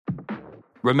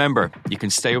Remember, you can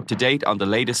stay up to date on the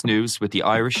latest news with the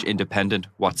Irish Independent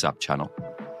WhatsApp channel.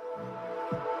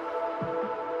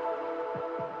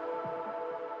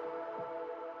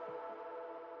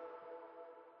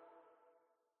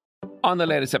 On the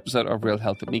latest episode of Real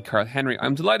Health with me, Carl Henry,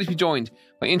 I'm delighted to be joined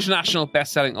by international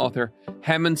best-selling author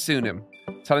Hemant Sunim,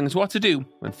 telling us what to do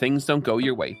when things don't go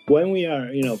your way. When we are,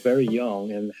 very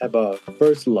young and have a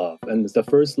first love, and the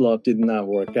first love did not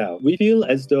work out, we feel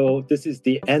as though this is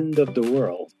the end of the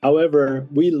world. However,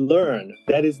 we learn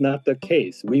that is not the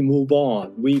case. We move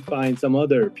on. We find some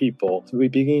other people. So we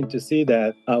begin to see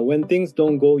that when things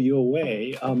don't go your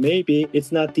way, maybe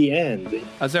it's not the end.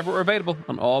 As ever, we're available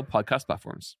on all podcast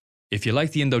platforms. If you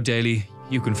like the Indo Daily,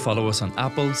 you can follow us on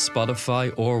Apple,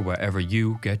 Spotify, or wherever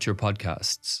you get your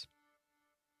podcasts.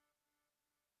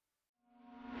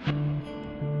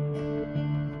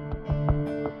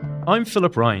 I'm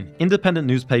Philip Ryan, Independent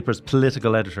Newspaper's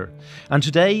political editor, and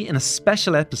today in a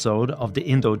special episode of the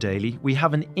Indo Daily, we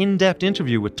have an in-depth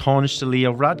interview with Tánaiste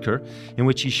Leo Varadkar, in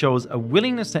which he shows a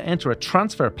willingness to enter a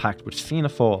transfer pact with Fianna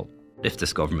Fáil. If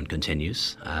this government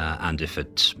continues and if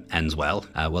it ends well,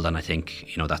 then I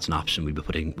think that's an option we'd be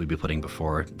putting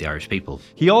before the Irish people.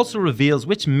 He also reveals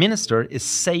which minister is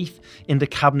safe in the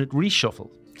cabinet reshuffle.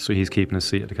 So he's keeping his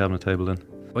seat at the cabinet table then?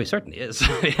 Well, he certainly is.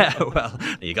 Yeah, well,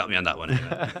 you got me on that one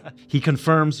anyway. He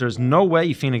confirms there's no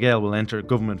way Fine Gael will enter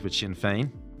government with Sinn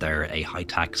Fein. They're a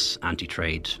high-tax,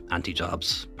 anti-trade,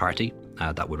 anti-jobs party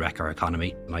that would wreck our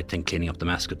economy. And I think cleaning up the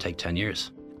mess could take 10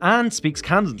 years. And speaks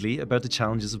candidly about the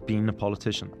challenges of being a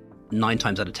politician. 9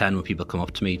 times out of 10 when people come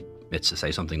up to me, it's to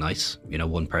say something nice.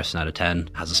 1 person out of 10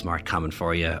 has a smart comment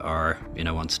for you or,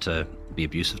 wants to be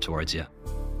abusive towards you.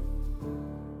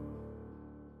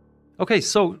 Okay,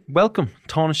 so welcome,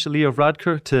 Tánaiste Leo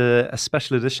Varadkar, to a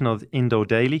special edition of Indo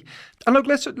Daily. And look,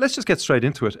 let's just get straight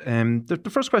into it. The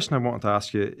first question I wanted to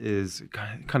ask you is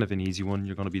kind of an easy one.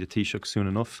 You're going to be the Taoiseach soon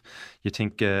enough. You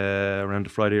think around the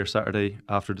Friday or Saturday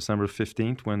after December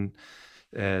 15th, when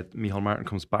Micheál Martin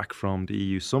comes back from the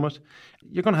EU summit,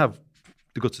 you're going to have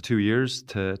the guts of 2 years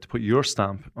to put your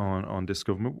stamp on this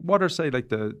government. What are, say, like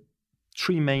the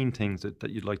 3 main things that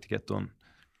you'd like to get done?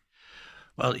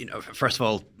 Well, first of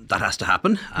all, that has to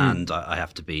happen, and I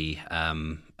have to be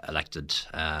elected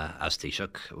as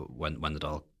Taoiseach when the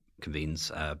Dáil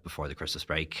convenes before the Christmas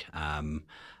break.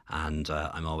 And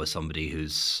I'm always somebody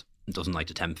who's doesn't like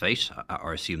to tempt fate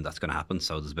or assume that's going to happen.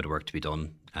 So there's a bit of work to be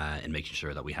done in making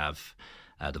sure that we have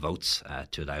the votes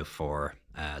to allow for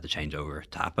the changeover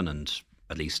to happen and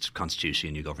at least constitutionally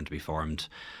a new government to be formed.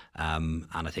 And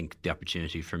I think the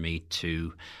opportunity for me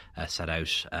to set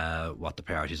out what the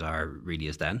priorities are really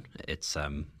is then. It's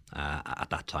at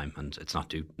that time, and it's not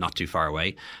too far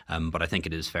away. But I think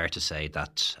it is fair to say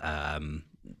that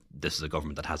this is a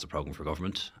government that has a programme for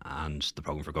government, and the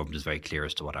programme for government is very clear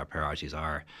as to what our priorities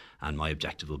are. And my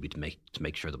objective will be to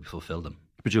make sure that we fulfil them.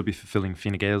 But you'll be fulfilling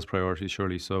Fine Gael's priorities,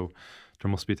 surely. So there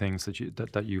must be things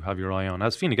that you have your eye on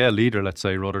as Fine Gael leader, let's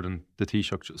say, rather than the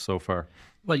Taoiseach so far.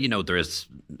 Well, it's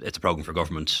a programme for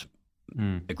government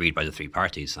agreed by the 3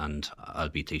 parties, and I'll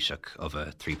be Taoiseach of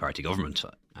a 3-party government.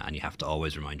 And you have to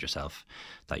always remind yourself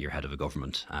that you're head of a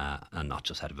government and not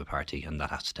just head of a party, and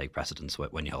that has to take precedence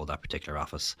when you hold that particular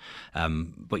office.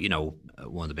 But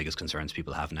one of the biggest concerns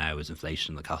people have now is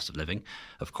inflation and the cost of living.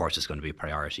 Of course, it's going to be a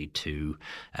priority to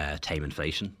tame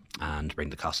inflation and bring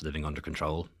the cost of living under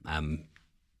control.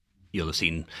 You'll have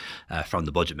seen from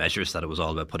the budget measures that it was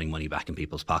all about putting money back in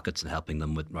people's pockets and helping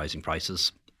them with rising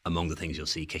prices. Among the things you'll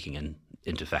see kicking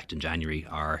into effect in January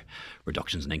are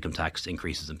reductions in income tax,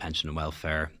 increases in pension and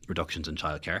welfare, reductions in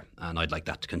childcare. And I'd like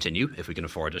that to continue if we can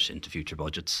afford it into future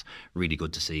budgets. Really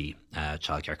good to see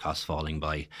childcare costs falling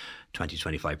by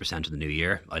 20-25% in the new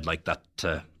year. I'd like that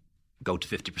to go to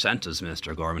 50%, as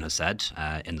Minister O'Gorman has said,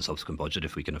 in the subsequent budget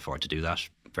if we can afford to do that.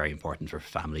 Very important for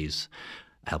families,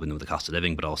 helping them with the cost of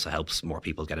living, but also helps more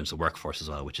people get into the workforce as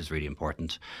well, which is really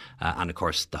important. And of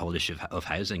course, the whole issue of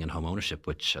housing and home ownership,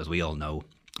 which, as we all know,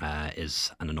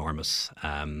 is an enormous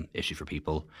issue for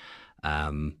people.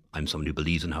 I'm someone who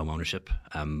believes in home ownership.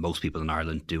 Most people in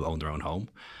Ireland do own their own home,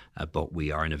 but we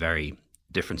are in a very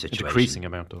different situation. A decreasing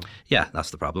amount, though. Yeah,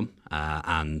 that's the problem.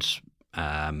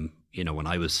 When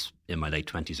I was in my late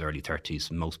 20s, early 30s,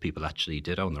 most people actually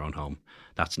did own their own home.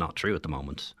 That's not true at the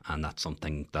moment. And that's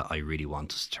something that I really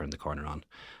want us to turn the corner on,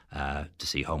 to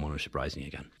see home ownership rising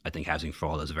again. I think Housing for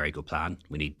All is a very good plan.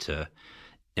 We need to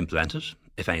implement it.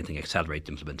 If anything, accelerate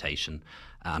the implementation.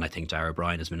 And I think Darragh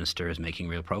O'Brien as Minister is making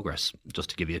real progress. Just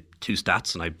to give you 2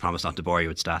 stats, and I promise not to bore you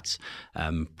with stats,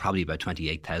 probably about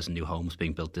 28,000 new homes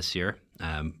being built this year,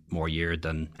 more year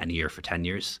than any year for 10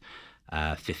 years.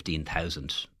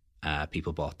 15,000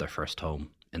 people bought their first home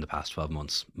in the past 12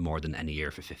 months, more than any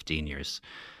year for 15 years.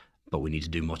 But we need to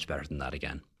do much better than that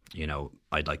again.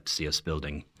 I'd like to see us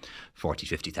building 40,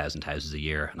 50,000 houses a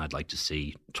year, and I'd like to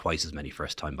see twice as many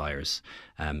first-time buyers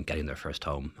getting their first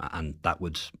home, and that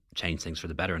would change things for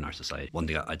the better in our society. One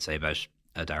thing I'd say about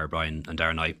Darragh Bryan and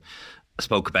Darragh and I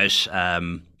spoke about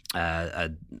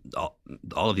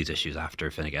all of these issues after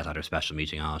Fine Gael had our special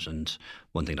meeting on it, and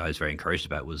one thing that I was very encouraged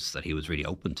about was that he was really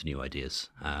open to new ideas,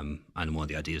 and one of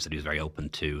the ideas that he was very open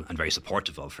to and very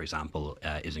supportive of, for example,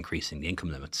 is increasing the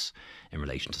income limits in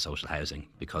relation to social housing,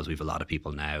 because we have a lot of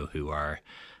people now who are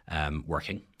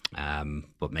working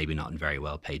but maybe not in very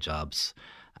well paid jobs,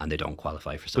 and they don't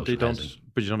qualify for social housing.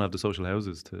 But you don't have the social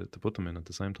houses to put them in at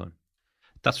the same time.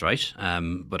 That's right.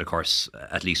 But of course,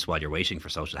 at least while you're waiting for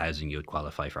social housing, you would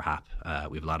qualify for HAP.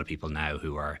 We have a lot of people now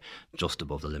who are just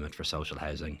above the limit for social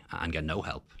housing and get no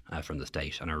help from the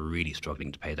state and are really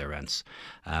struggling to pay their rents.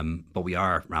 But we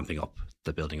are ramping up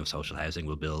the building of social housing.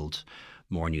 We'll build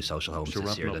more new social homes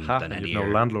this year than any year.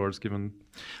 No landlords given.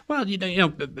 Well, a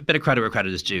bit of credit where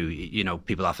credit is due.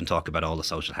 People often talk about all the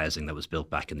social housing that was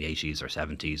built back in the 80s or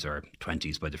 70s or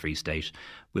 20s by the Free State.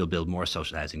 We'll build more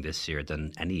social housing this year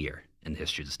than any year in the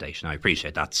history of the state. Now, I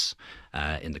appreciate that's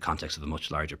in the context of a much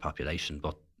larger population,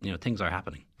 but things are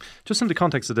happening. Just in the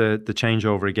context of the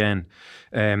changeover again,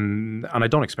 and I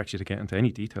don't expect you to get into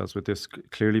any details with this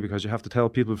clearly, because you have to tell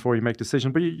people before you make a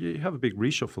decision, but you have a big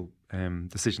reshuffle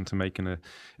decision to make in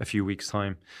a few weeks'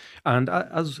 time. And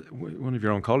as one of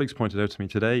your own colleagues pointed out to me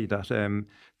today, that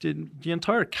the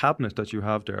entire cabinet that you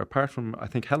have there, apart from, I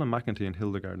think, Helen McEntee and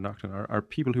Hildegard Naughton, are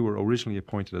people who were originally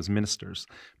appointed as ministers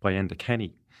by Enda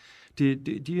Kenny. Do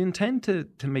you intend to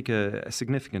make a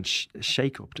significant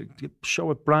shake-up, to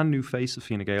show a brand new face of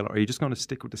Fine Gael, or are you just going to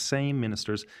stick with the same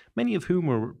ministers, many of whom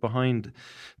were behind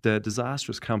the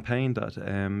disastrous campaign that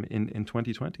in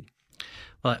 2020?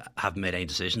 Well, I haven't made any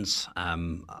decisions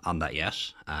on that yet,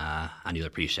 and you'll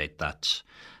appreciate that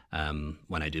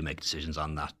when I do make decisions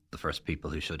on that, the first people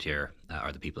who should hear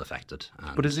are the people affected.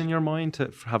 But is in your mind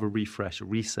to have a refresh, a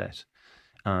reset,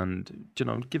 and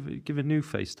give a new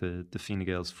face to the Fine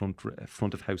Gael's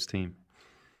front of house team?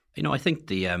 I think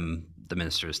the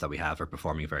ministers that we have are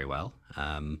performing very well.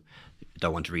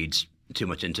 Don't want to read too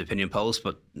much into opinion polls,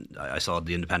 but I saw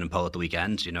the independent poll at the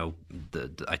weekend.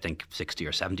 I think 60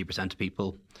 or 70% of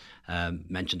people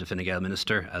mentioned a Fine Gael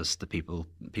minister as the people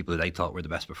who they thought were the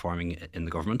best performing in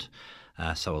the government.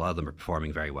 So a lot of them are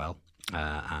performing very well,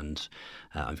 and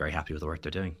I'm very happy with the work they're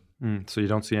doing. So you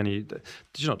don't see any,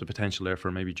 the potential there for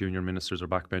maybe junior ministers or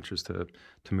backbenchers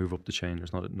to move up the chain?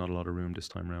 There's not a lot of room this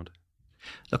time around.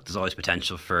 Look, there's always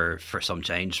potential for some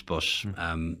change, but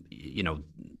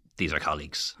these are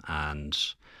colleagues, and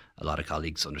a lot of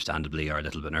colleagues, understandably, are a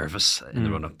little bit nervous in the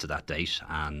run up to that date.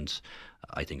 And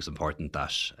I think it's important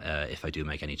that if I do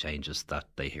make any changes, that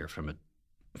they hear from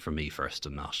me first,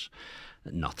 and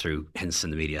not through hints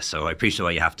in the media. So I appreciate why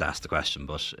you have to ask the question,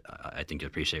 but I think you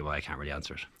appreciate why I can't really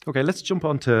answer it. Okay, let's jump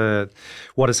on to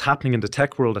what is happening in the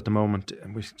tech world at the moment.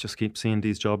 We just keep seeing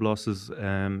these job losses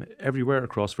everywhere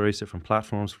across various different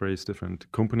platforms, various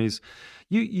different companies.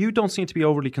 You don't seem to be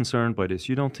overly concerned by this.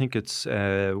 You don't think it's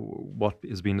what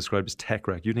is being described as tech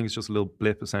wreck. You think it's just a little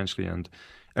blip, essentially, and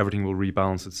everything will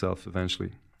rebalance itself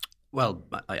eventually. Well,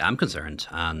 I am concerned,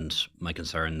 and my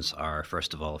concerns are,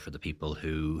 first of all, for the people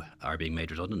who are being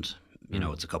made redundant.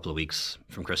 It's a couple of weeks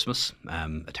from Christmas,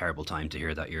 a terrible time to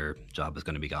hear that your job is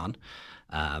going to be gone,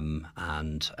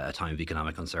 and a time of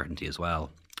economic uncertainty as well.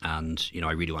 And,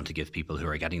 I really want to give people who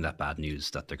are getting that bad news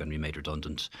that they're going to be made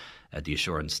redundant the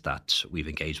assurance that we've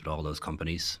engaged with all those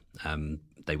companies.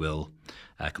 They will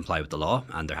comply with the law,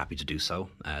 and they're happy to do so.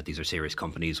 These are serious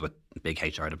companies with big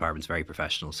HR departments, very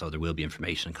professional, so there will be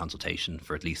information and consultation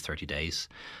for at least 30 days,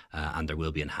 and there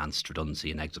will be enhanced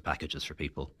redundancy and exit packages for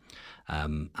people.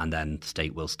 And then the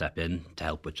state will step in to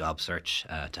help with job search,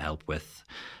 to help with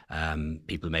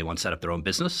people who may want to set up their own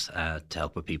business, to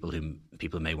help with people who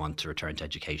may want to return to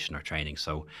education or training.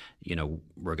 So,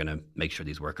 we're going to make sure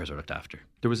these workers are looked after.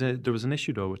 There was an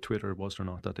issue, though, with Twitter, was there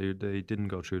not, that they didn't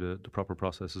go through the proper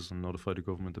processes and notify the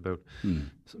government about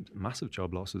some massive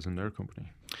job losses in their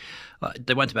company? Well,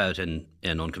 they went about in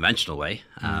an unconventional way,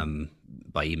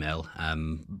 by email,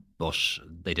 but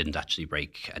they didn't actually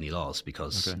break any laws,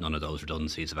 because none of those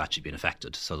redundancies have actually been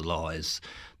affected. So the law is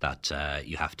that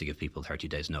you have to give people 30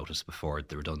 days notice before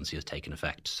the redundancy has taken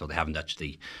effect. So they haven't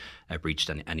actually breached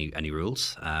any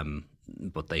rules,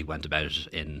 but they went about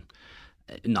it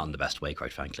not in the best way,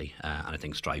 quite frankly. And I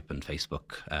think Stripe and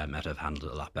Facebook Meta have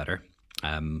handled it a lot better.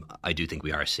 I do think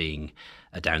we are seeing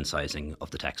a downsizing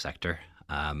of the tech sector.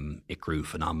 It grew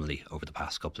phenomenally over the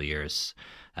past couple of years.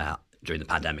 During the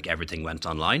pandemic, everything went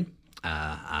online.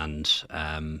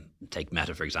 Take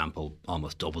Meta, for example,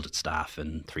 almost doubled its staff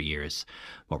in 3 years.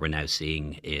 What we're now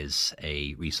seeing is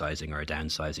a resizing or a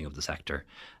downsizing of the sector.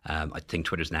 I think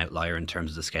Twitter's an outlier in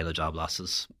terms of the scale of job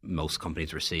losses. Most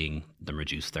companies, we're seeing them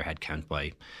reduce their headcount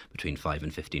by between 5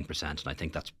 and 15%, and I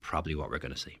think that's probably what we're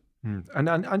going to see.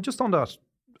 And just on that,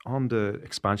 on the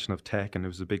expansion of tech, and it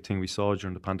was a big thing we saw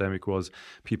during the pandemic, was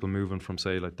people moving from,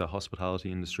 say, like the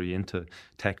hospitality industry into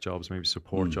tech jobs, maybe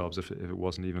support jobs, if it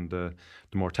wasn't even the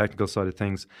more technical side of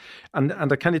things. And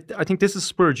I think this has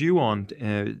spurred you on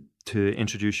to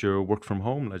introduce your work from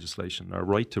home legislation, or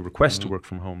right to request to work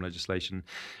from home legislation.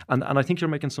 And I think you're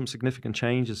making some significant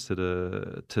changes to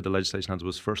the legislation as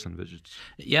was first envisaged.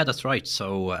 Yeah, that's right.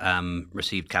 So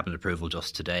received cabinet approval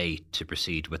just today to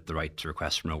proceed with the right to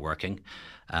request remote working.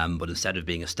 But instead of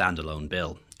being a standalone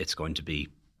bill, it's going to be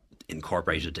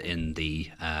incorporated in the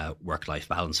work-life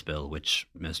balance bill, which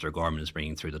Minister Gorman is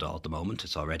bringing through the Dáil at the moment.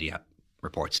 It's already at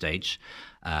report stage.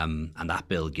 And that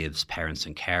bill gives parents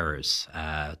and carers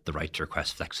the right to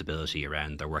request flexibility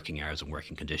around their working hours and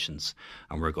working conditions.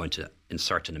 And we're going to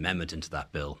insert an amendment into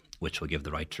that bill, which will give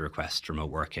the right to request remote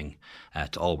working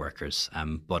to all workers,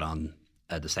 but on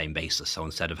the same basis. So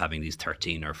instead of having these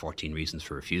 13 or 14 reasons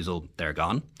for refusal, they're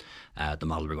gone. The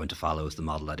model we're going to follow is the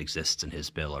model that exists in his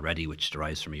bill already, which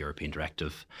derives from a European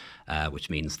directive,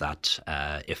 which means that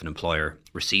if an employer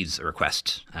receives a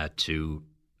request to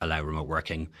allow remote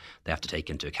working, they have to take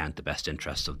into account the best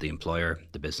interests of the employer,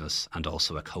 the business, and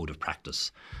also a code of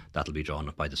practice that'll be drawn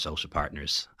up by the social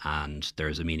partners. And there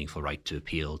is a meaningful right to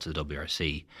appeal to the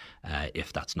WRC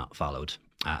if that's not followed.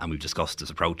 And we've discussed this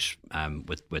approach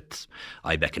with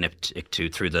IBEC and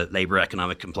ICTU through the Labour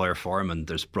Economic Employer Forum, and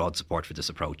there's broad support for this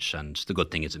approach. And the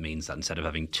good thing is it means that instead of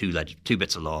having two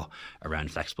bits of law around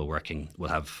flexible working,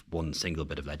 we'll have one single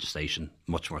bit of legislation,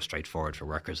 much more straightforward for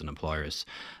workers and employers,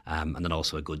 and then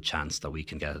also a good chance that we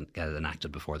can get it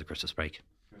enacted before the Christmas break.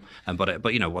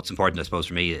 But you know, what's important, I suppose,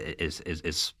 for me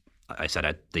is I set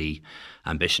out the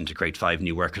ambition to create 5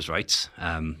 new workers' rights,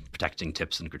 protecting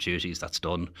tips and gratuities. That's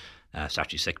done.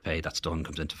 Statutory sick pay, that's done,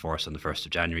 comes into force on the 1st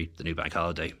of January. The new bank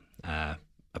holiday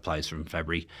applies from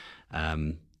February.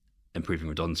 Improving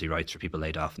redundancy rights for people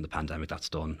laid off in the pandemic, that's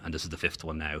done. And this is the 5th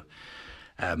one now.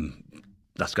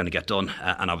 That's going to get done.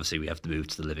 And obviously we have the move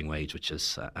to the living wage, which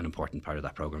is an important part of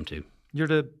that programme too.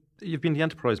 You've been the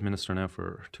enterprise minister now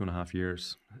for 2.5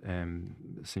 years,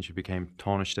 since you became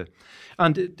Taoiseach.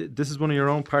 And this is one of your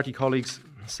own party colleagues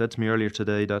said to me earlier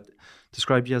today that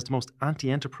described you as the most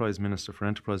anti-enterprise minister for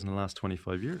enterprise in the last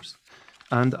 25 years.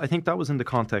 And I think that was in the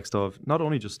context of not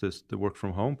only just the work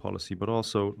from home policy, but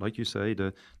also, like you say,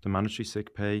 the mandatory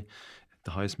sick pay,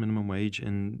 the highest minimum wage,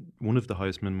 in one of the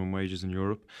highest minimum wages in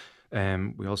Europe.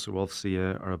 We also obviously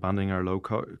are abandoning our low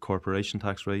corporation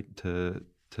tax rate to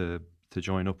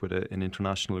join up with an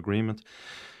international agreement.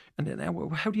 And then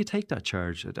how do you take that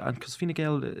charge? And because Fine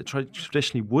Gael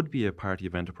traditionally would be a party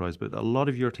of enterprise, but a lot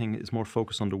of your thing is more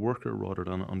focused on the worker rather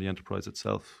than on the enterprise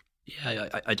itself. Yeah,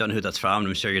 I don't know who that's from.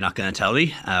 I'm sure you're not going to tell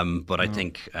me. But I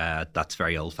think that's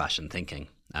very old-fashioned thinking.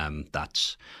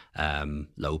 That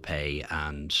low pay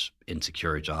and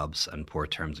insecure jobs and poor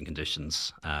terms and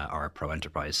conditions are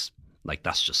pro-enterprise. Like,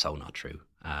 that's just so not true.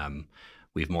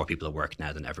 We have more people at work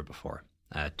now than ever before.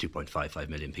 2.55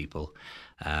 million people.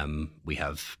 We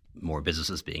have more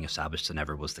businesses being established than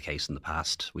ever was the case in the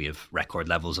past. We have record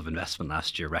levels of investment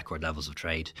last year, record levels of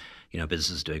trade. You know,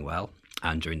 businesses doing well.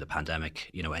 And during the pandemic,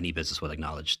 you know, any business will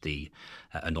acknowledge the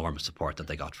enormous support that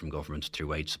they got from government through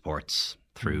wage supports,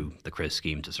 through the CRIS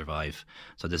scheme to survive.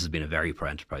 So this has been a very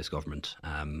pro-enterprise government,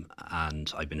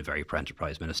 and I've been a very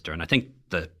pro-enterprise minister, and I think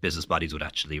the business bodies would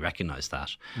actually recognise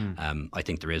that. I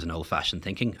think there is an old-fashioned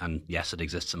thinking, and yes, it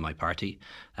exists in my party,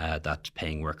 that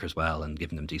paying workers well and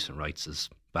giving them decent rights is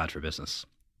bad for business.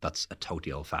 That's a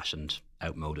totally old-fashioned,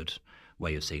 outmoded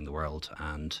way of seeing the world,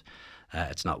 and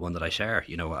it's not one that I share.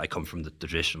 You know, I come from the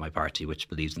tradition of my party, which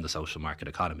believes in the social market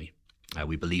economy.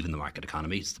 We believe in the market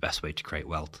economy. It's the best way to create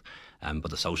wealth. But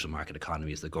the social market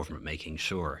economy is the government making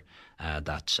sure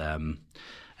that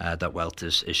wealth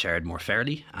is shared more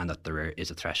fairly, and that there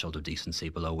is a threshold of decency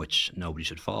below which nobody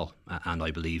should fall. And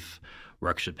I believe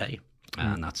work should pay.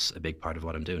 And that's a big part of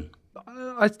what I'm doing.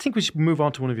 I think we should move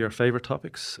on to one of your favourite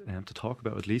topics to talk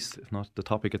about, at least, if not the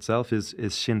topic itself, is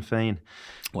Sinn Fein.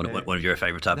 One of your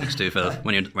favourite topics too, Phil,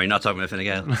 when you're not talking about Fine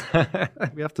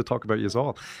Gael. We have to talk about yous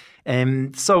all.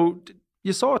 So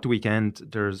you saw at the weekend,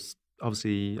 there's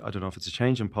obviously, I don't know if it's a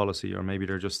change in policy or maybe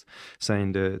they're just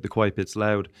saying the quiet bit's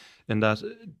loud, in that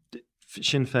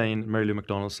Sinn Fein, Mary Lou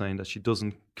McDonald saying that she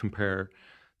doesn't compare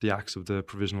the acts of the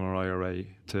Provisional or IRA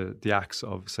to the acts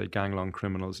of, say, gangland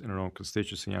criminals in our own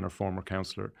constituency and our former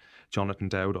councillor, Jonathan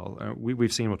Dowdall.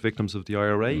 We've seen what victims of the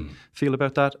IRA feel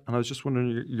about that, and I was just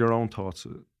wondering your own thoughts.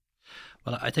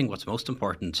 Well, I think what's most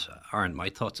important aren't my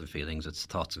thoughts and feelings, it's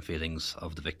the thoughts and feelings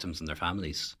of the victims and their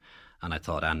families. And I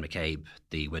thought Anne McCabe,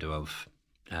 the widow of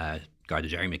Garda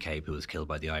Jerry McCabe, who was killed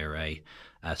by the IRA,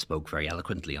 spoke very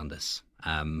eloquently on this.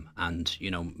 And,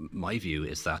 you know, my view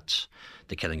is that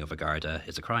the killing of a Garda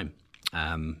is a crime.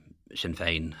 Sinn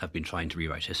Fein have been trying to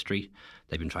rewrite history.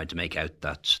 They've been trying to make out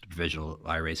that the Provisional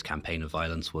IRA's campaign of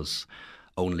violence was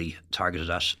only targeted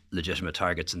at legitimate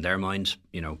targets in their mind,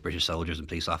 you know, British soldiers and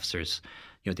police officers.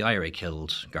 You know, the IRA killed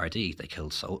Gardaí, they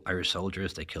killed Irish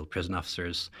soldiers, they killed prison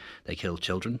officers, they killed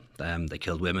children, they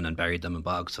killed women and buried them in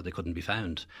bogs so they couldn't be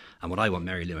found. And what I want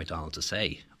Mary Lou McDonald to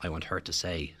say, I want her to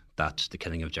say that the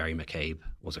killing of Jerry McCabe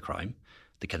was a crime,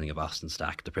 the killing of Austin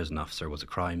Stack, the prison officer, was a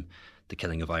crime, the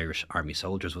killing of Irish Army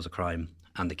soldiers was a crime,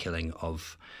 and the killing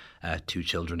of 2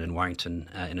 children in Warrington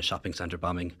in a shopping centre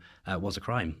bombing was a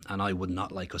crime. And I would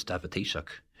not like us to have a Taoiseach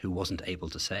who wasn't able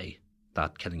to say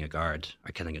that killing a guard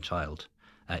or killing a child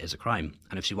is a crime.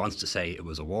 And if she wants to say it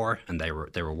was a war and they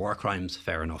were war crimes,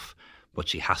 fair enough. But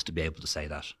she has to be able to say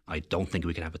that. I don't think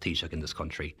we can have a Taoiseach in this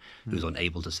country who's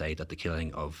unable to say that the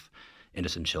killing of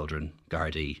innocent children,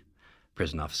 Gardaí,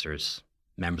 prison officers,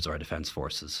 members of our defence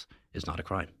forces is not a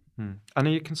crime. And are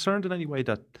you concerned in any way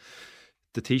that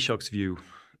the Taoiseach's view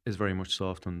is very much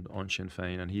soft on Sinn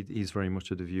Féin, and he's very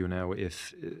much of the view now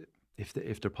if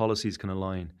their policies can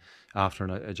align after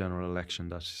a general election,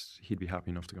 that he'd be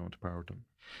happy enough to go into power with them?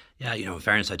 Yeah, you know, in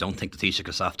fairness, I don't think the Taoiseach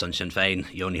is soft on Sinn Féin.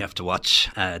 You only have to watch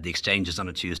the exchanges on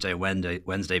a Tuesday and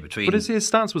Wednesday between... But his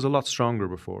stance was a lot stronger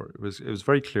before. It was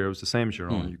very clear. It was the same as your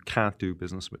own. You can't do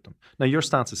business with them. Now, your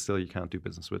stance is still you can't do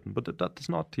business with them, but that's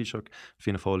not Taoiseach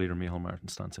Fianna Fáil leader Micheál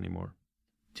Martin's stance anymore.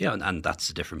 Yeah, and that's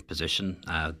a different position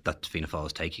that Fianna Fáil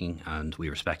is taking, and we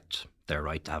respect their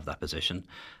right to have that position.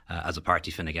 As a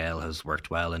party, Fine Gael has worked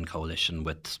well in coalition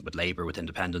with Labour, with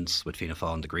Independents, with Fianna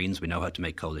Fáil and the Greens. We know how to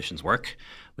make coalitions work.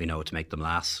 We know how to make them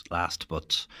last,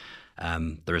 but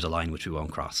there is a line which we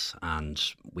won't cross, and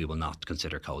we will not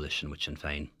consider coalition with Sinn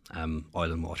Féin.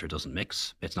 Oil and water doesn't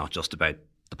mix. It's not just about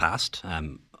the past,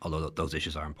 although those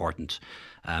issues are important.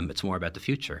 It's more about the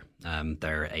future.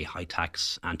 They're a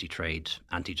high-tax, anti-trade,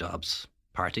 anti-jobs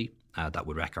party that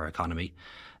would wreck our economy.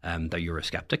 They're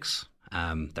Eurosceptics.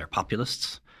 They're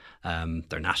populists.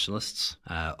 They're nationalists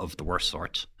of the worst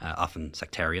sort, often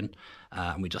sectarian.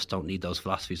 And we just don't need those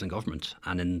philosophies in government.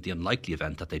 And in the unlikely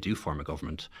event that they do form a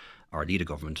government or lead a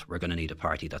government, we're going to need a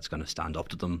party that's going to stand up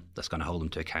to them, that's going to hold them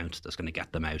to account, that's going to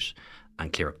get them out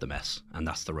and clear up the mess. And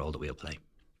that's the role that we'll play.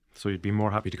 So you'd be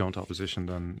more happy to go into opposition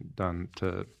than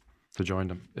to join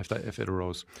them if it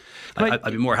arose? I'd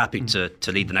be more happy to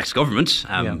lead the next government,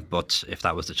 but if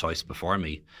that was the choice before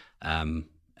me, and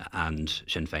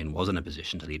Sinn Féin was in a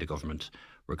position to lead a government,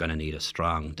 we're going to need a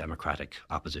strong democratic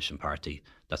opposition party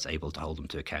that's able to hold them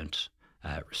to account,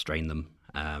 restrain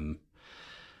them,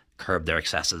 curb their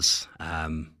excesses,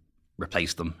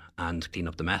 replace them and clean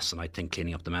up the mess. And I think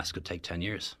cleaning up the mess could take 10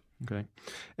 years. Okay.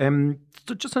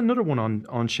 Just another one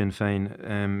on Sinn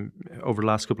Féin. Over the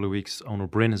last couple of weeks, Onur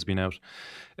Bryn has been out.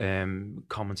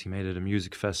 Comments he made at a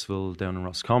music festival down in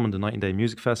Roscommon, the Night and Day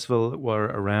Music Festival, were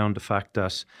around the fact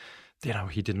that, you know,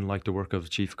 he didn't like the work of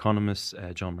chief economist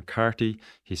John McCarthy.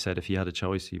 He said if he had a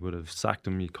choice, he would have sacked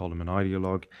him. He called him an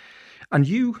ideologue. And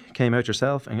you came out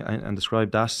yourself and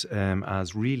described that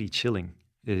as really chilling.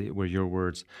 Were your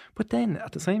words. But then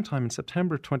at the same time in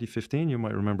September 2015, you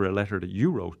might remember a letter that you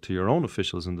wrote to your own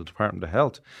officials in the Department of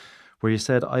Health where you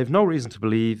said, I have no reason to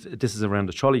believe, this is around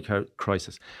the trolley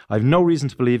crisis, I have no reason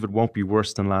to believe it won't be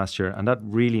worse than last year, and that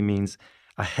really means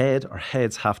a head or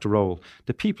heads have to roll.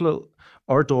 The people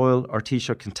or Doyle or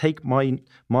Taoiseach can take mine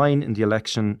in the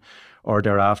election or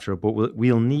thereafter, but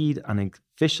we'll need an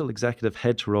official executive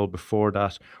head to roll before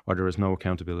that or there is no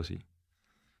accountability.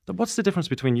 What's the difference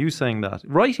between you saying that,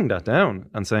 writing that down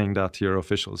and saying that to your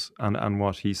officials and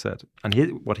what he said?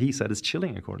 And what he said is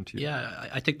chilling, according to you. Yeah,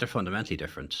 I think they're fundamentally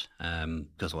different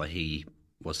because what he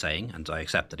was saying, and I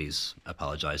accept that he's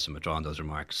apologised and withdrawn those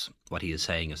remarks, what he is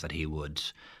saying is that he would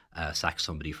sack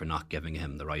somebody for not giving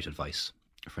him the right advice,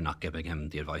 for not giving him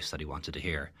the advice that he wanted to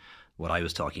hear. What I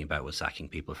was talking about was sacking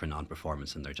people for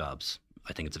non-performance in their jobs.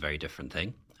 I think it's a very different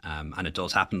thing. And it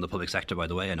does happen in the public sector, by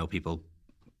the way. I know people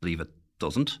believe it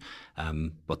doesn't,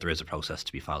 but there is a process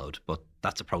to be followed. But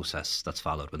that's a process that's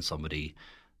followed when somebody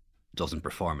doesn't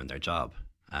perform in their job.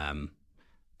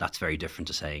 That's very different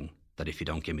to saying that if you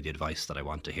don't give me the advice that I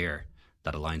want to hear,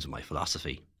 that aligns with my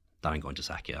philosophy, that I'm going to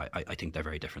sack you. I think they're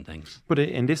very different things. But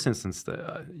in this instance,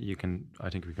 I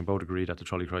think we can both agree that the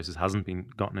trolley crisis hasn't been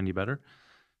gotten any better.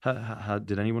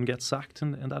 Did anyone get sacked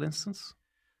in that instance?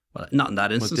 Well, not in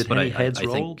that instance, but I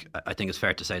think it's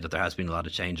fair to say that there has been a lot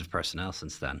of change of personnel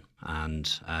since then, and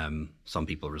some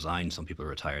people resigned, some people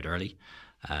retired early.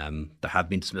 There have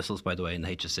been dismissals, by the way, in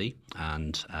the HSE,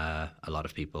 and a lot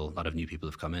of new people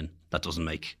have come in. That doesn't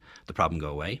make the problem go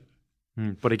away.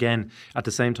 But again, at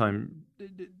the same time,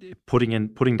 putting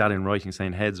that in writing,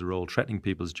 saying heads a roll, threatening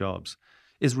people's jobs,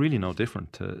 is really no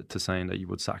different to saying that you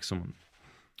would sack someone.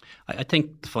 I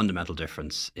think the fundamental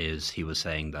difference is he was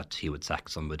saying that he would sack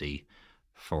somebody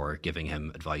for giving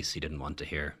him advice he didn't want to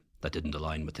hear, that didn't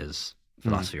align with his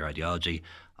philosophy or ideology.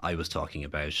 I was talking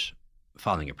about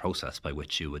following a process by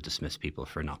which you would dismiss people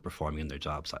for not performing in their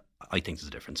jobs. I think there's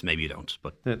a difference. Maybe you don't,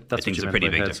 but I think it's a pretty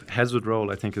big difference. Heads would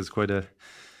roll, I think, is quite a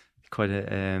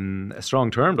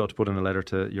strong term, though, to put in a letter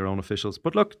to your own officials.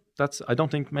 But look, I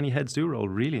don't think many heads do roll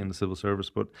really in the civil service,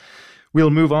 but we'll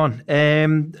move on.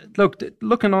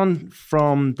 Looking on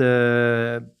from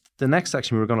the next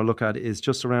section we were going to look at is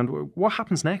just around what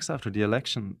happens next after the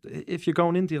election. If you're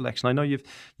going into the election, I know you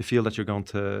feel that you're going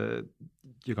to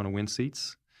win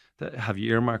seats. Have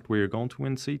you earmarked where you're going to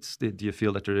win seats? Do you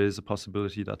feel that there is a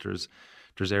possibility that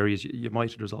there's areas you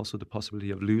might? There's also the possibility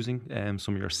of losing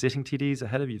some of your sitting TDs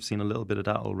ahead of you. You've seen a little bit of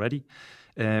that already.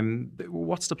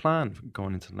 What's the plan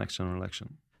going into the next general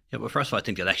election? Yeah, well, first of all, I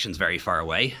think the election's very far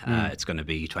away. It's going to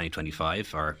be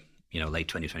 2025 or late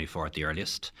 2024 at the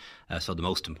earliest. So the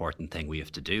most important thing we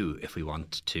have to do if we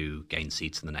want to gain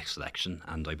seats in the next election,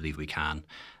 and I believe we can,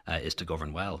 is to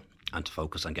govern well and to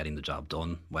focus on getting the job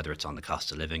done, whether it's on the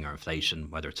cost of living or inflation,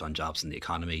 whether it's on jobs in the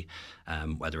economy,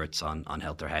 whether it's on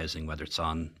health or housing, whether it's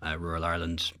on rural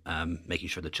Ireland, making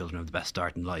sure that children have the best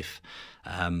start in life,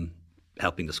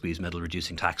 helping the squeeze middle,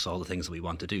 reducing tax, all the things that we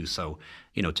want to do. So,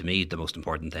 to me, the most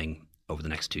important thing over the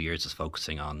next 2 years is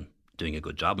focusing on doing a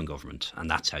good job in government, and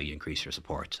that's how you increase your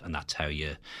support, and that's how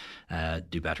you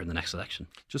do better in the next election.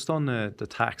 Just on the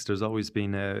tax, there's always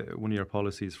been one of your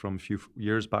policies from a few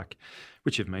years back,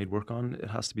 which you've made work on,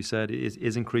 it has to be said,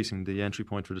 is increasing the entry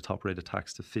point for the top rate of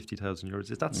tax to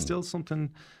 €50,000. Is that still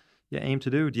something you aim to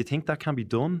do? Do you think that can be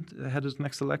done ahead of the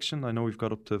next election? I know we've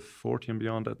got up to 40 and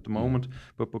beyond at the moment,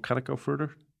 but can it go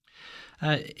further?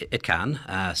 It can.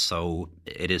 So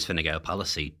it is Fine Gael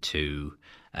policy to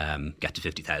get to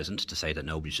 50,000, to say that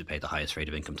nobody should pay the highest rate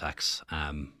of income tax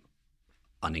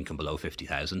on income below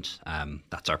 50,000.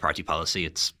 That's our party policy.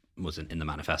 It was in the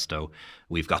manifesto.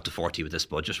 We've got to 40 with this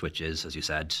budget, which is, as you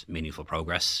said, meaningful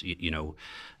progress.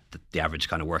 The average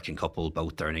kind of working couple,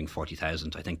 both earning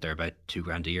 40,000, I think they're about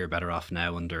 $2,000 a year better off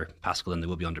now under Pascal than they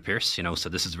would be under Pearse. So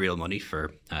this is real money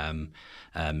for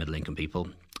middle income people.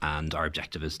 And our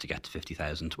objective is to get to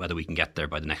 50,000. Whether we can get there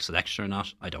by the next election or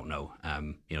not, I don't know.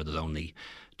 There's only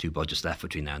 2 budgets left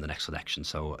between now and the next election.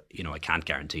 So, I can't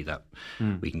guarantee that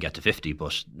we can get to 50,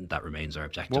 but that remains our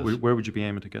objective. Where would you be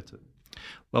aiming to get to?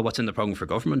 Well, what's in the programme for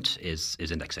government is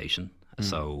indexation.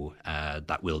 So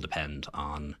that will depend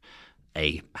on,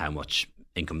 A, how much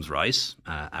incomes rise,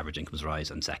 average incomes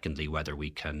rise, and secondly, whether we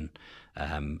can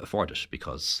afford it,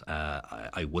 because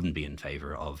I wouldn't be in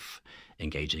favour of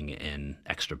engaging in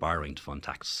extra borrowing to fund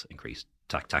tax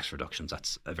reductions.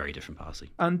 That's a very different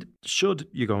policy. And should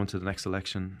you go into the next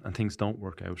election and things don't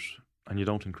work out and you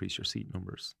don't increase your seat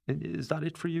numbers, is that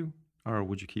it for you, or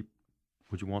would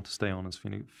you want to stay on as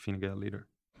Fine Gael leader?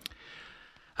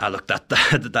 Look,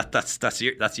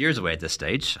 that's years away at this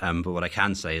stage. But what I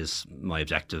can say is my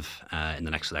objective in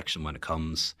the next election, when it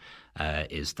comes,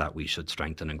 is that we should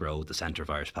strengthen and grow the centre of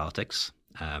Irish politics.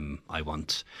 I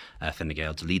want Fine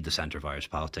Gael to lead the centre of Irish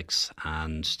politics,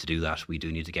 and to do that, we do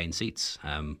need to gain seats.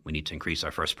 We need to increase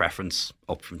our first preference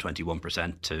up from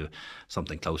 21% to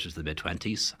something closer to the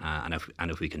mid-20s.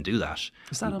 And if we can do that,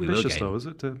 is that ambitious, though? Is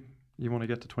it you want to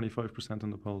get to 25% in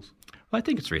the polls? Well, I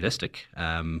think it's realistic.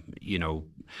 There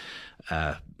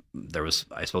was,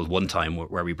 I suppose, one time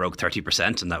where we broke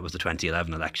 30%, and that was the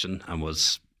 2011 election, and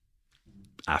was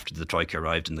after the Troika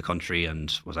arrived in the country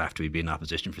and was after we'd been in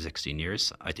opposition for 16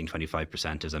 years. I think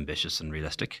 25% is ambitious and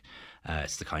realistic.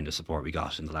 It's the kind of support we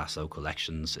got in the last local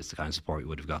elections. It's the kind of support we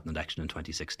would have gotten in the election in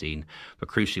 2016, but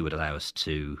crucially would allow us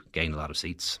to gain a lot of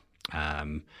seats.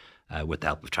 With the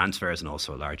help of transfers and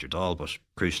also a larger Dáil, but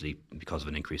crucially because of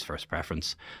an increased first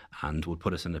preference, and would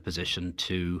put us in a position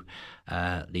to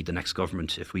lead the next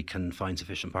government if we can find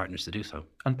sufficient partners to do so.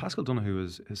 And Pascal Donoghue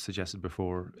has suggested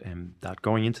before that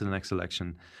going into the next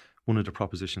election, one of the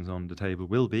propositions on the table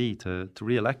will be to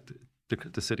re-elect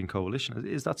the sitting coalition.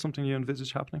 Is that something you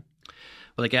envisage happening?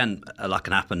 Well, again, a lot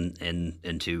can happen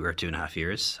in 2 or 2.5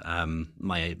 years.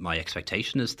 My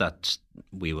expectation is that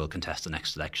we will contest the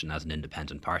next election as an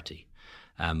independent party.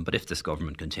 But if this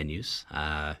government continues,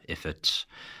 if it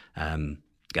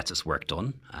gets its work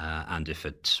done, and if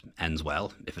it ends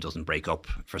well, if it doesn't break up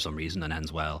for some reason and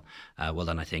ends well, well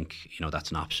then I think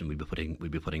that's an option we'd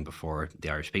be putting before the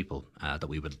Irish people, that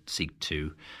we would seek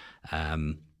to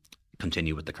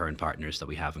continue with the current partners that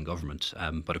we have in government.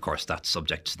 But of course, that's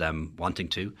subject to them wanting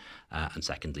to, and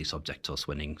secondly, subject to us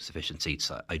winning sufficient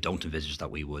seats. I don't envisage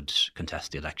that we would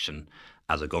contest the election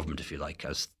as a government, if you like,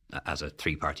 as a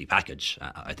 3-party package.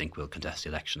 I think we'll contest the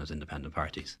election as independent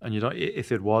parties. And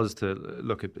if it was to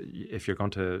look at, if you're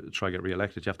going to try to get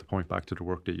re-elected, you have to point back to the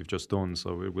work that you've just done.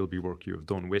 So it will be work you have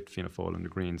done with Fianna Fáil and the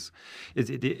Greens.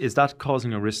 Is that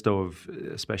causing a risk, though, of,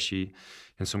 especially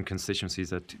in some constituencies,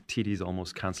 that TDs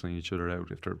almost cancelling each other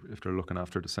out if they're looking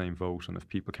after the same vote, and if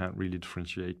people can't really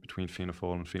differentiate between Fianna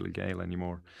Fáil and Fine Gael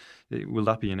anymore? Will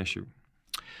that be an issue?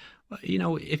 Well,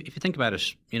 if you think about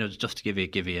it, just to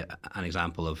give you an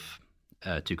example of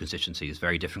 2 constituencies,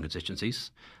 very different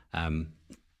constituencies, and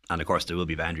of course there will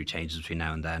be boundary changes between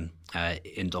now and then.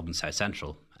 In Dublin South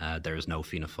Central, there is no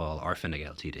Fianna Fáil or Fine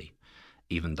Gael TD,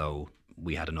 even though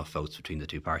we had enough votes between the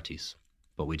 2 parties,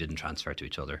 but we didn't transfer to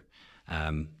each other.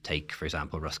 Take, for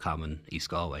example, Roscommon, East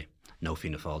Galway, no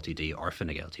Fianna Fáil TD or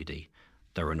Fine Gael TD.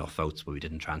 There were enough votes, but we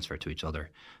didn't transfer to each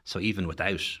other. So even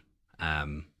without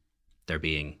there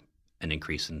being an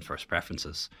increase in first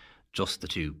preferences, just the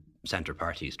 2 centre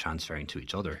parties transferring to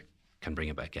each other can bring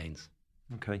about gains.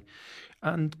 Okay.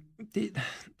 And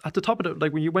at the top of it,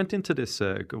 like when you went into this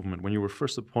government, when you were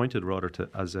first appointed rather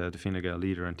as the Fine Gael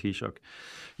leader in Taoiseach,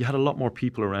 you had a lot more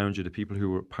people around you, the people who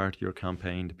were part of your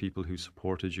campaign, the people who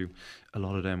supported you. A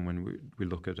lot of them, when we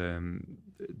look at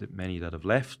the many that have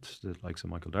left, the likes of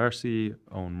Michael Darcy,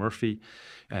 Owen Murphy,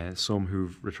 some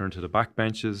who've returned to the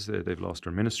backbenches, they've lost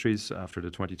their ministries after the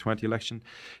 2020 election.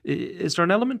 Is there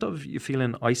an element of you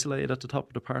feeling isolated at the top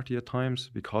of the party at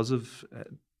times because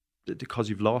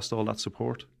you've lost all that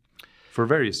support? For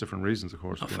various different reasons, of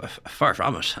course. Far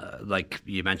from it. Like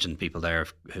you mentioned, people there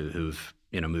who've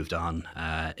moved on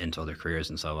into other careers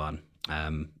and so on.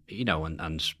 And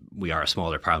we are a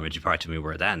smaller parliamentary party than we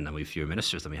were then, and we have fewer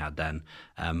ministers than we had then.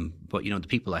 But the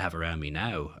people I have around me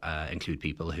now include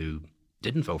people who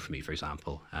didn't vote for me, for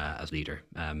example, as leader.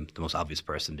 The most obvious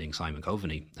person being Simon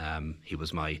Coveney. He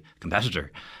was my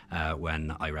competitor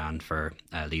when I ran for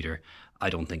leader. I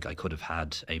don't think I could have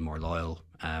had a more loyal,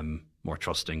 more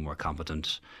trusting, more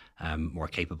competent, more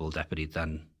capable deputy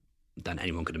than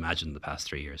anyone could imagine in the past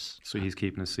 3 years. So he's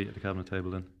keeping his seat at the cabinet table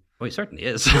then? Well, he certainly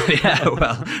is. Yeah.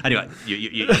 Well, anyway,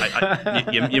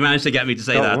 you managed to get me to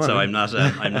say that, so I'm not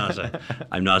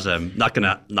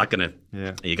gonna.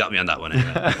 Yeah. You got me on that one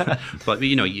anyway. But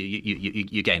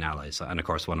you gain allies, and of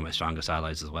course, one of my strongest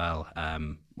allies as well.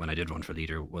 When I did run for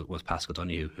leader was Pascal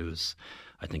Donoghue, who's,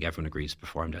 I think everyone agrees,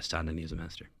 performed outstandingly as a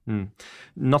minister.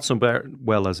 Not so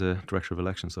well as a director of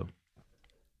elections, though.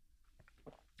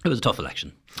 It was a tough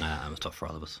election. It was tough for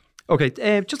all of us. Okay,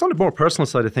 just on the more personal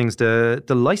side of things, the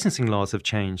licensing laws have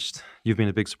changed. You've been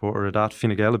a big supporter of that.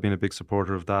 Fine Gael have been a big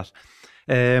supporter of that.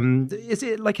 Is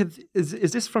it like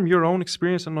is this from your own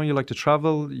experience? I know you like to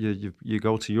travel. You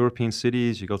go to European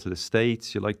cities. You go to the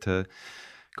States. You like to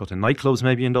go to nightclubs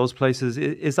maybe in those places.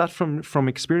 Is that from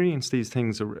experience, these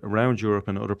things around Europe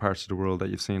and other parts of the world that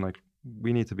you've seen? Like,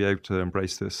 we need to be able to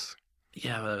embrace this.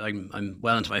 Yeah, well, I'm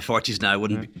well into my 40s now. I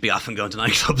wouldn't be often going to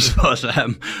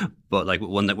nightclubs, but like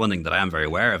one thing that I am very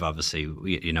aware of, obviously,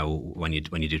 when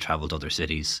you do travel to other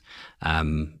cities,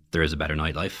 there is a better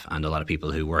nightlife, and a lot of people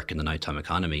who work in the nighttime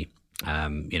economy,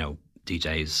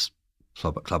 DJs,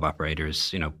 club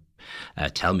operators,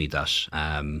 tell me that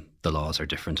the laws are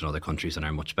different in other countries and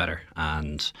are much better,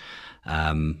 and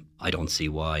I don't see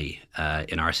why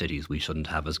in our cities we shouldn't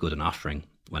have as good an offering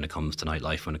when it comes to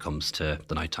nightlife, when it comes to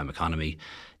the nighttime economy,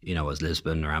 as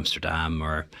Lisbon or Amsterdam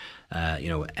or,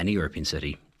 any European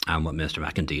city. And what Minister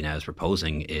McEntee now is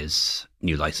proposing is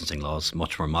new licensing laws,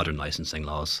 much more modern licensing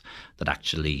laws that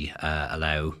actually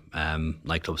allow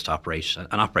nightclubs to operate.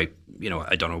 And operate,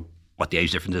 I don't know what the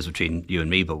age difference is between you and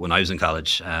me, but when I was in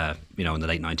college, in the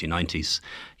late 1990s,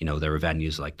 there were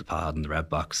venues like the Pod and the Red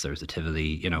Box, there was the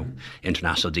Tivoli,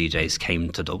 international DJs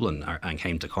came to Dublin and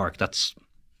came to Cork. That's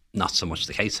not so much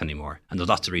the case anymore, and there's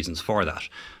lots of reasons for that,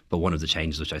 but one of the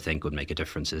changes which I think would make a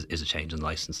difference is a change in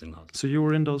licensing laws. So you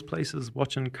were in those places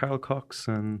watching Carl Cox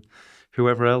and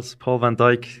whoever else, Paul Van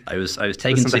Dyke? I was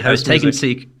taken to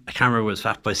see, I can't remember was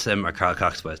Fatboy Slim or Carl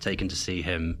Cox, but I was taken to see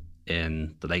him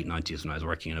in the late 90s when I was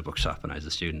working in a bookshop when I was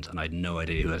a student, and I had no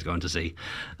idea who I was going to see.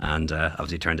 And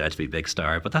obviously it turned out to be a big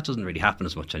star, but that doesn't really happen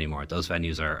as much anymore. Those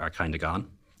venues are kind of gone,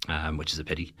 which is a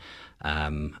pity.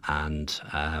 And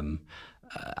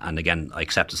again, I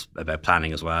accept it's about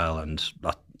planning as well, and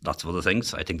lots of other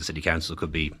things. I think the City Council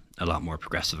could be a lot more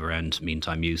progressive around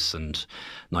meantime use and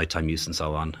nighttime use and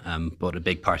so on. But a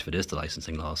big part of it is the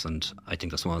licensing laws, and I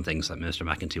think that's one of the things that Minister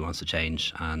McEntee wants to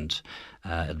change, and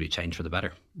it'll be a change for the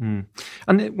better. Mm.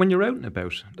 And when you're out and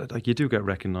about, like, you do get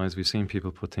recognised. We've seen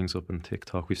people put things up on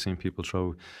TikTok. We've seen people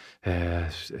throw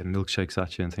milkshakes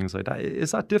at you and things like that.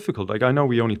 Is that difficult? Like, I know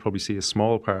we only probably see a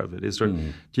small part of it. Is there?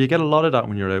 Do you get a lot of that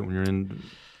when you're out, when you're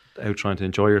out trying to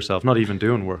enjoy yourself, not even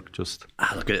doing work, just...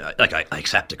 Look, I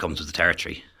accept it comes with the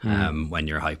territory when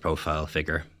you're a high profile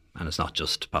figure, and it's not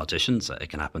just politicians. It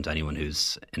can happen to anyone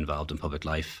who's involved in public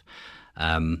life.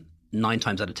 9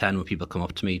 times out of 10 when people come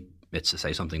up to me, it's to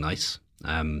say something nice.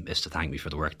 It's to thank me for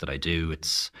the work that I do.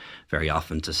 It's very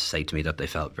often to say to me that they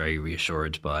felt very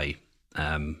reassured by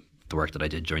the work that I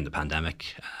did during the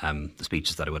pandemic, the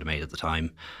speeches that I would have made at the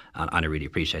time, and I really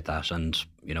appreciate that. And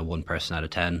 1 person out of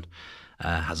 10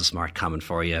 has a smart comment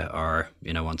for you, or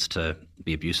wants to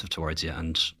be abusive towards you,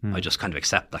 and I just kind of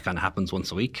accept that kind of happens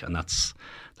once a week, and that's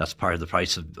part of the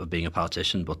price of being a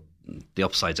politician. But the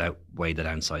upsides outweigh the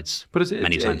downsides. But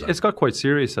it's got quite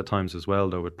serious at times as well,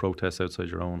 though, with protests outside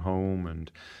your own home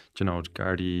and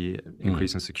Gardaí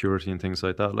increase in security and things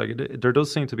like that. Like, there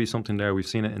does seem to be something there. We've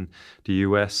seen it in the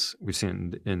US, we've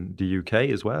seen it in the UK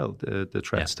as well, the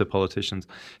threats to politicians.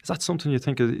 Is that something you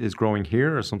think is growing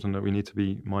here, or something that we need to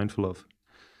be mindful of?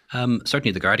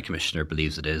 Certainly the Garda Commissioner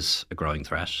believes it is a growing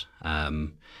threat.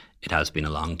 It has been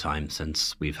a long time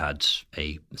since we've had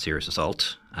a serious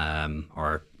assault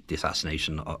or the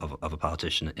assassination of a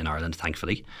politician in Ireland,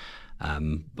 thankfully.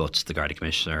 But the Garda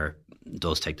Commissioner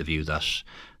does take the view that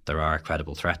there are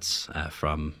credible threats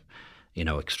from,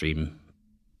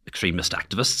 extremist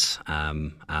activists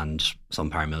and some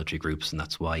paramilitary groups, and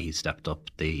that's why he stepped up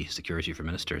the security for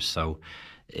ministers. So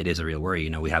it is a real worry.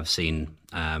 We have seen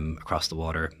across the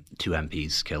water 2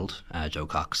 MPs killed, Joe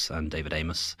Cox and David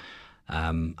Amos,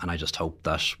 and I just hope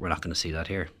that we're not going to see that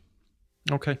here.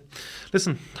 Okay.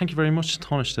 Listen, thank you very much,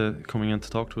 Tánaiste, for coming in to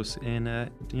talk to us in the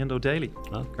Indo Daily.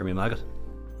 Well, Kermie Maggot.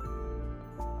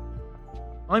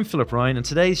 I'm Philip Ryan, and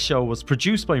today's show was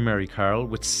produced by Mary Carroll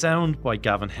with sound by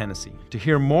Gavin Hennessy. To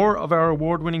hear more of our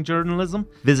award-winning journalism,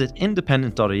 visit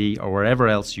independent.ie or wherever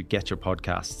else you get your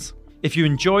podcasts. If you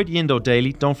enjoyed the Indo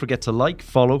Daily, don't forget to like,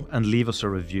 follow and leave us a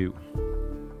review.